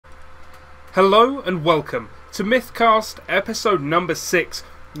Hello and welcome to MythCast episode number 6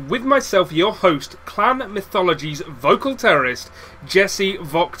 with myself, your host, Clan Mythology's vocal terrorist, Jesse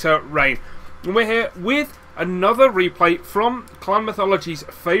Voctor Rain. And we're here with another replay from Clan Mythology's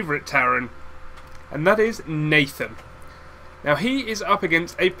favourite Terran, and that is Nathan. Now he is up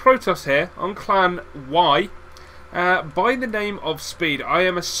against a Protoss here on Clan wAi by the name of SpeeD. I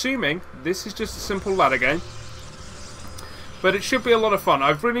am assuming this is just a simple ladder game, but it should be a lot of fun.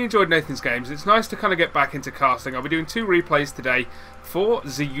 I've really enjoyed Nathan's games. It's nice to kind of get back into casting. I'll be doing 2 replays today for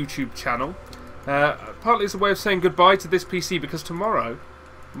the YouTube channel. Partly as a way of saying goodbye to this PC, because tomorrow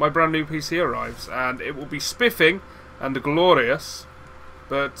my brand new PC arrives and it will be spiffing and glorious,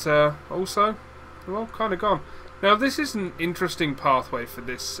 but also, well, kind of gone. Now this is an interesting pathway for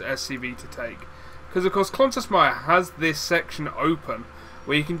this SCV to take, because of course Maya has this section open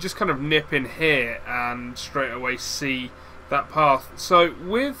where you can just kind of nip in here and straight away see that path. So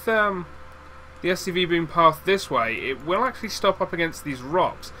with the SCV being pathed this way, it will actually stop up against these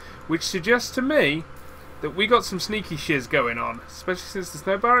rocks, which suggests to me that we got some sneaky shiz going on, especially since there's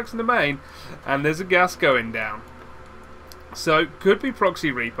no barracks in the main and there's a gas going down. So could be Proxy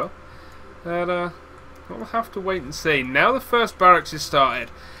Reaper, but we'll have to wait and see. Now the first barracks is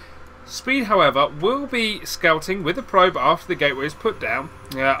started. SpeeD, however, will be scouting with a probe after the gateway is put down.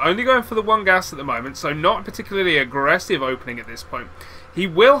 Only going for the one gas at the moment, so not a particularly aggressive opening at this point. He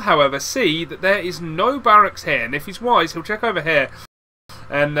will, however, see that there is no barracks here, and if he's wise, he'll check over here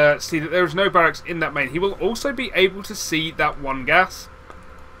and see that there is no barracks in that main. He will also be able to see that one gas,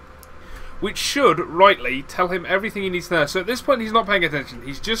 which should, rightly, tell him everything he needs to know. So at this point, he's not paying attention.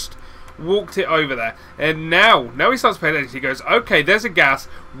 He's just walked it over there, and now he starts paying attention. He goes, okay, there's a gas,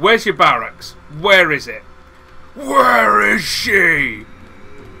 where's your barracks? Where is it? Where is she?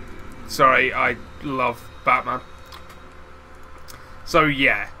 Sorry, I love Batman. So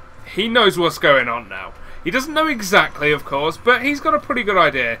yeah, he knows what's going on now. He doesn't know exactly, of course, but he's got a pretty good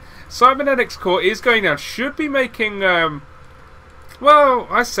idea. Cybernetics Core is going down, should be making, well,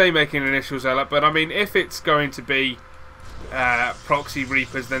 I say making initial zealot, but I mean, if it's going to be Proxy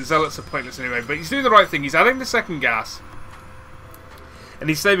Reapers, then Zealots are pointless anyway. But he's doing the right thing. He's adding the second gas, and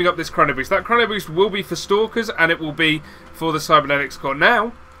he's saving up this Chrono Boost. That Chrono Boost will be for Stalkers, and it will be for the Cybernetics Core.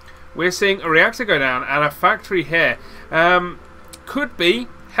 Now we're seeing a reactor go down and a factory here. Could be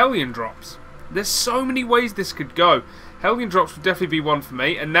Hellion drops. There's so many ways this could go. Hellion drops would definitely be one for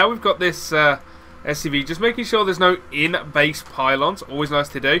me. And now we've got this SCV, just making sure there's no in-base pylons. Always nice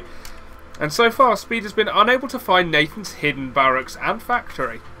to do. And so far, SpeeD has been unable to find Nathan's hidden barracks and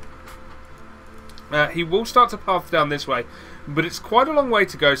factory. He will start to path down this way, but it's quite a long way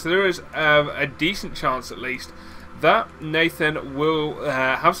to go, so there is a decent chance, at least, that Nathan will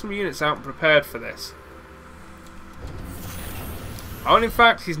have some units out and prepared for this. Oh, and in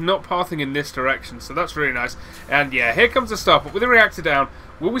fact, he's not pathing in this direction, so that's really nice. And yeah, here comes the start, but with the reactor down,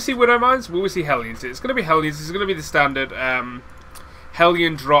 will we see Widow Mines? Will we see Hellions? It's going to be Hellions. This is going to be the standard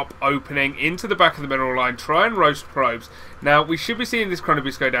Hellion drop opening into the back of the mineral line. Try and roast probes. Now we should be seeing this Chrono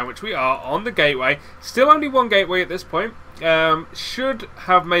Boost go down, which we are on the gateway. Still only one gateway at this point. Should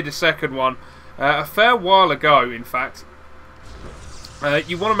have made a second one a fair while ago, in fact.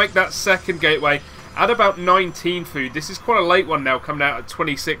 You want to make that second gateway at about 19 food. This is quite a late one now, coming out at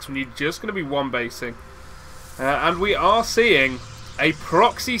 26 when you're just going to be one basing. And we are seeing a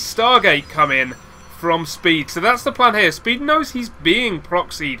proxy Stargate come in from SpeeD. So that's the plan here. SpeeD knows he's being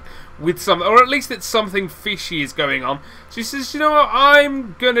proxied with some, or at least that something fishy is going on. So he says, you know what,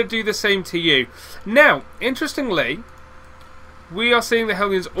 I'm going to do the same to you. Now, interestingly, we are seeing the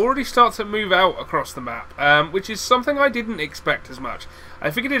Hellions already start to move out across the map, which is something I didn't expect as much. I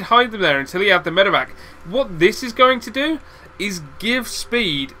figured he'd hide them there until he had the medevac. What this is going to do is give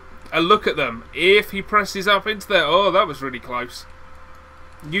SpeeD a look at them. If he presses up into there, oh, that was really close.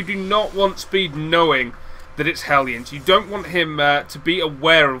 You do not want SpeeD knowing that it's Hellions. You don't want him to be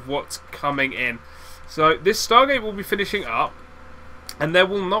aware of what's coming in. So this Stargate will be finishing up, and there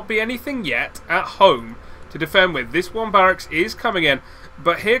will not be anything yet at home to defend with. This one barracks is coming in,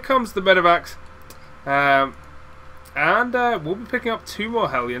 but here comes the medevacs, and we'll be picking up 2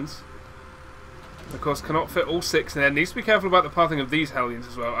 more Hellions. Of course, cannot fit all 6 in there. Needs to be careful about the pathing of these Hellions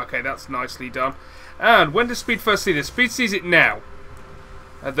as well. Okay, that's nicely done. And when does SpeeD first see this? SpeeD sees it now.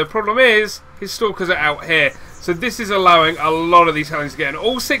 The problem is, his Stalkers are out here. So this is allowing a lot of these Hellions to get in.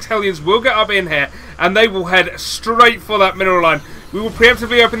 All 6 Hellions will get up in here, and they will head straight for that mineral line. We will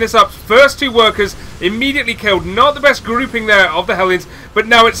preemptively open this up. First 2 workers immediately killed. Not the best grouping there of the Hellions, but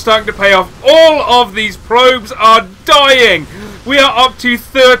now it's starting to pay off. All of these probes are dying. We are up to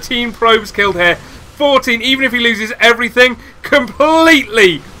 13 probes killed here. 14, even if he loses everything,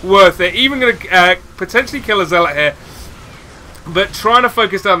 completely worth it. Even going to potentially kill a zealot here, but trying to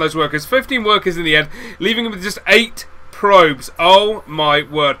focus down those workers. 15 workers in the end, leaving him with just 8 probes. Oh my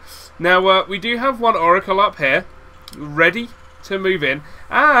word. Now we do have one oracle up here, ready to move in,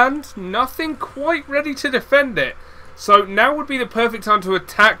 and nothing quite ready to defend it. So now would be the perfect time to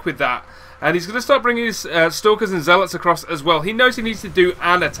attack with that. And he's going to start bringing his stalkers and zealots across as well. He knows he needs to do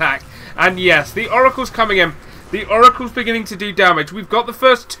an attack. And yes, the oracle's coming in. The oracle's beginning to do damage. We've got the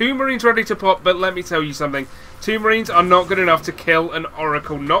first 2 marines ready to pop, but let me tell you something. 2 marines are not good enough to kill an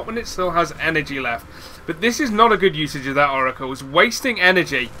oracle, not when it still has energy left. But this is not a good usage of that oracle. It's wasting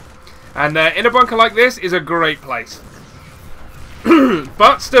energy. And in a bunker like this is a great place.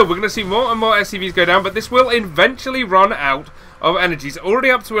 But still, we're going to see more and more SCVs go down, but this will eventually run out of energy. It's already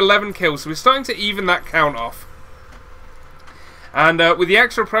up to 11 kills, so we're starting to even that count off. And with the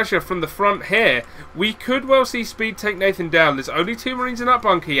extra pressure from the front here, we could well see SpeeD take Nathan down. There's only 2 marines in that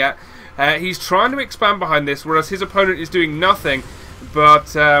bunker yet. He's trying to expand behind this, whereas his opponent is doing nothing.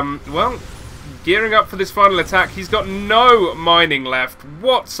 But, well, gearing up for this final attack. He's got no mining left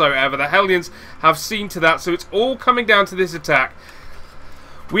whatsoever. The Hellions have seen to that, so it's all coming down to this attack.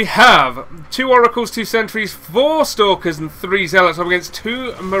 We have 2 oracles, 2 sentries, 4 stalkers and 3 zealots up against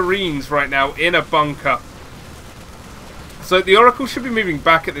 2 marines right now in a bunker. So the oracle should be moving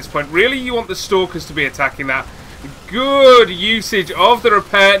back at this point. Really, you want the stalkers to be attacking that. Good usage of the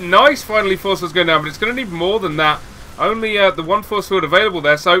repair. Nice, finally, force field's going down, but it's going to need more than that. Only the 1 force field available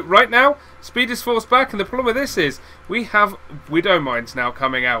there. So right now, SpeeD is forced back, and the problem with this is we have widow mines now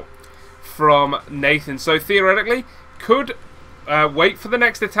coming out from Nathan. So theoretically, could wait for the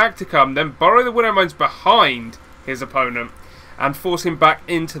next attack to come, then burrow the widow mines behind his opponent and force him back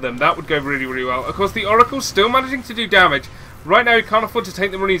into them. That would go really, really well. Of course, the oracle's still managing to do damage. Right now, he can't afford to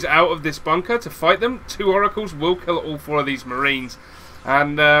take the marines out of this bunker to fight them. 2 oracles will kill all 4 of these marines.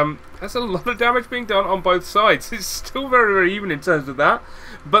 And there's a lot of damage being done on both sides. It's still very, very even in terms of that.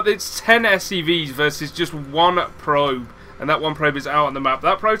 But it's 10 SCVs versus just 1 probe. And that 1 probe is out on the map.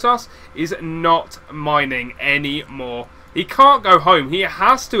 That Protoss is not mining anymore. He can't go home. He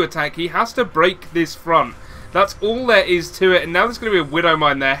has to attack. He has to break this front. That's all there is to it. And now there's going to be a widow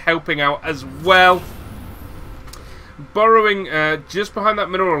mine there helping out as well. Burrowing just behind that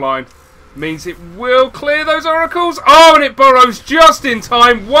mineral line means it will clear those oracles. Oh, and it burrows just in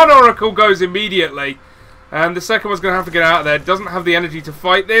time. 1 oracle goes immediately. And the second one's going to have to get out of there. Doesn't have the energy to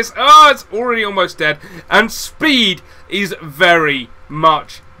fight this. Oh, it's already almost dead. And SpeeD is very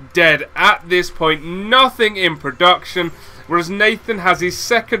much dead at this point. Nothing in production. Whereas Nathan has his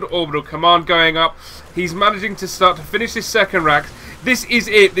 2nd orbital command going up. He's managing to start to finish his 2nd rack. This is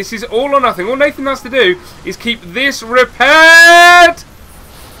it. This is all or nothing. All Nathan has to do is keep this repaired.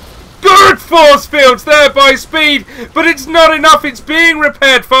 Good force fields there by SpeeD, but it's not enough. It's being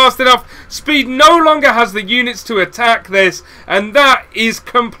repaired fast enough. SpeeD no longer has the units to attack this, and that is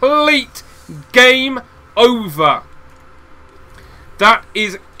complete game over. That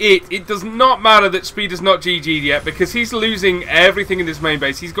is it. It does not matter that SpeeD is not GG'd yet, because he's losing everything in this main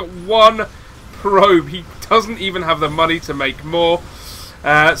base. He's got 1 probe. He doesn't even have the money to make more.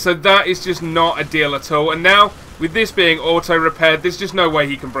 So that is just not a deal at all. And now, with this being auto-repaired, there's just no way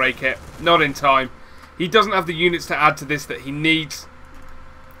he can break it. Not in time. He doesn't have the units to add to this that he needs.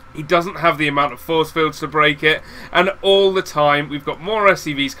 He doesn't have the amount of force fields to break it. And all the time, we've got more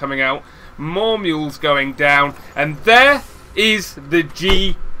SCVs coming out. More mules going down. And there is the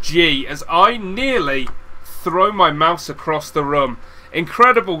GG. As I nearly throw my mouse across the room.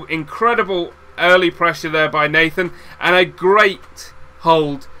 Incredible, incredible early pressure there by Nathan. And a great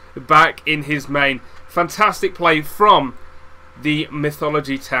hold back in his main. Fantastic play from the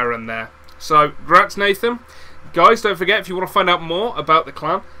Mythology Terran there. So, congrats Nathan. Guys, don't forget, if you want to find out more about the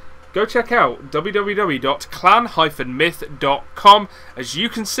clan, go check out www.clan-myth.com, as you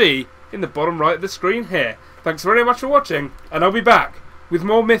can see in the bottom right of the screen here. Thanks very much for watching, and I'll be back with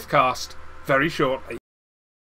more MythCast very shortly.